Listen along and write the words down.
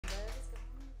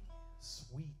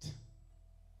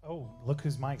Oh, look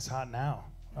whose mic's hot now.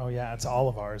 Oh yeah, it's all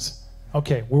of ours.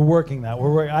 Okay, we're working that.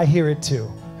 I hear it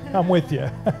too. I'm with you.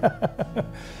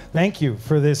 Thank you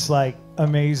for this like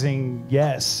amazing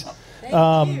yes.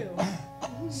 Thank you.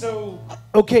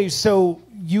 So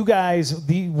you guys,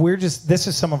 this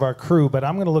is some of our crew, but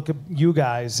I'm gonna look at you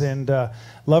guys and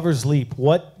Lover's Leap.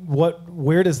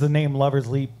 Where does the name Lover's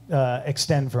Leap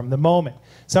extend from? The moment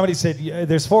somebody said,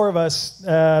 "There's four of us."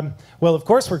 Well, of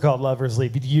course we're called Lover's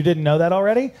Leap. You didn't know that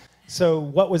already? So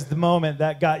what was the moment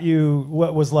that got you?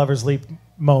 What was Lover's Leap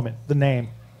moment? The name.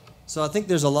 So I think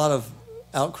there's a lot of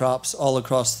outcrops all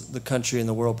across the country and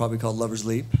the world, probably called Lover's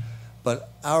Leap, but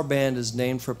our band is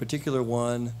named for a particular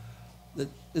one that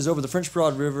is over the French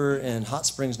Broad River in Hot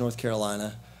Springs, North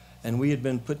Carolina, and we had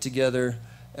been put together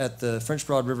at the French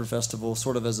Broad River Festival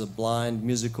sort of as a blind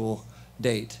musical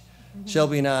date. Mm-hmm.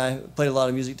 Shelby and I played a lot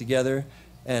of music together,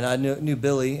 and I knew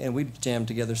Billy, and we jammed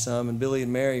together some, and Billy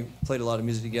and Mary played a lot of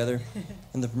music together,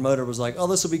 and the promoter was like, "Oh,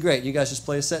 this will be great, you guys just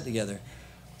play a set together."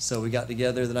 So we got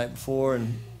together the night before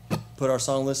and put our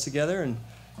song list together and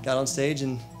got on stage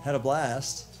and had a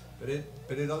blast. But it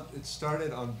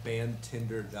started on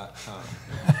Bartenders.com.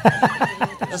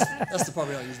 That's the part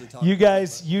we don't usually talk You about.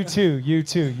 guys, you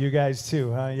guys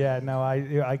too. Huh? Yeah, no,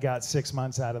 I got 6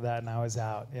 months out of that and I was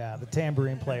out. Yeah, the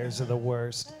tambourine players are the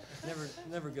worst.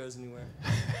 Never goes anywhere.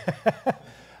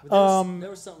 There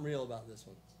was something real about this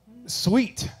one.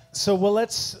 Sweet. So well,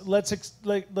 let's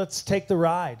take the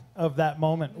ride of that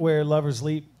moment where Lover's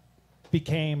Leap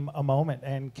became a moment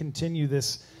and continue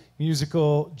this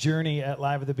musical journey at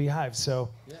Live at the BeeHive. So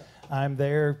yeah. I'm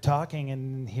there talking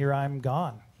and here I'm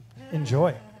gone.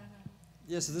 Enjoy.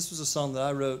 Yeah, so this was a song that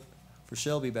I wrote for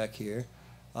Shelby back here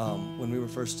when we were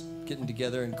first getting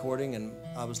together and courting, and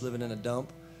I was living in a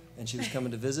dump and she was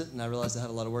coming to visit, and I realized I had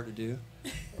a lot of work to do.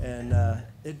 And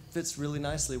it fits really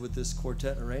nicely with this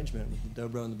quartet arrangement with the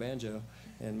dobro and the banjo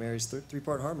and Mary's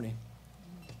three-part harmony.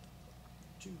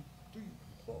 2, 3,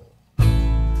 4.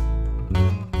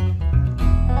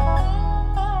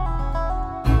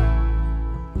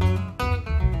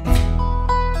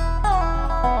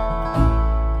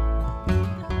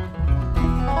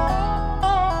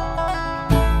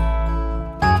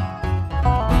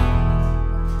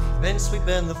 Been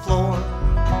sweeping the floor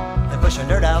and push a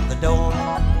nerd out the door.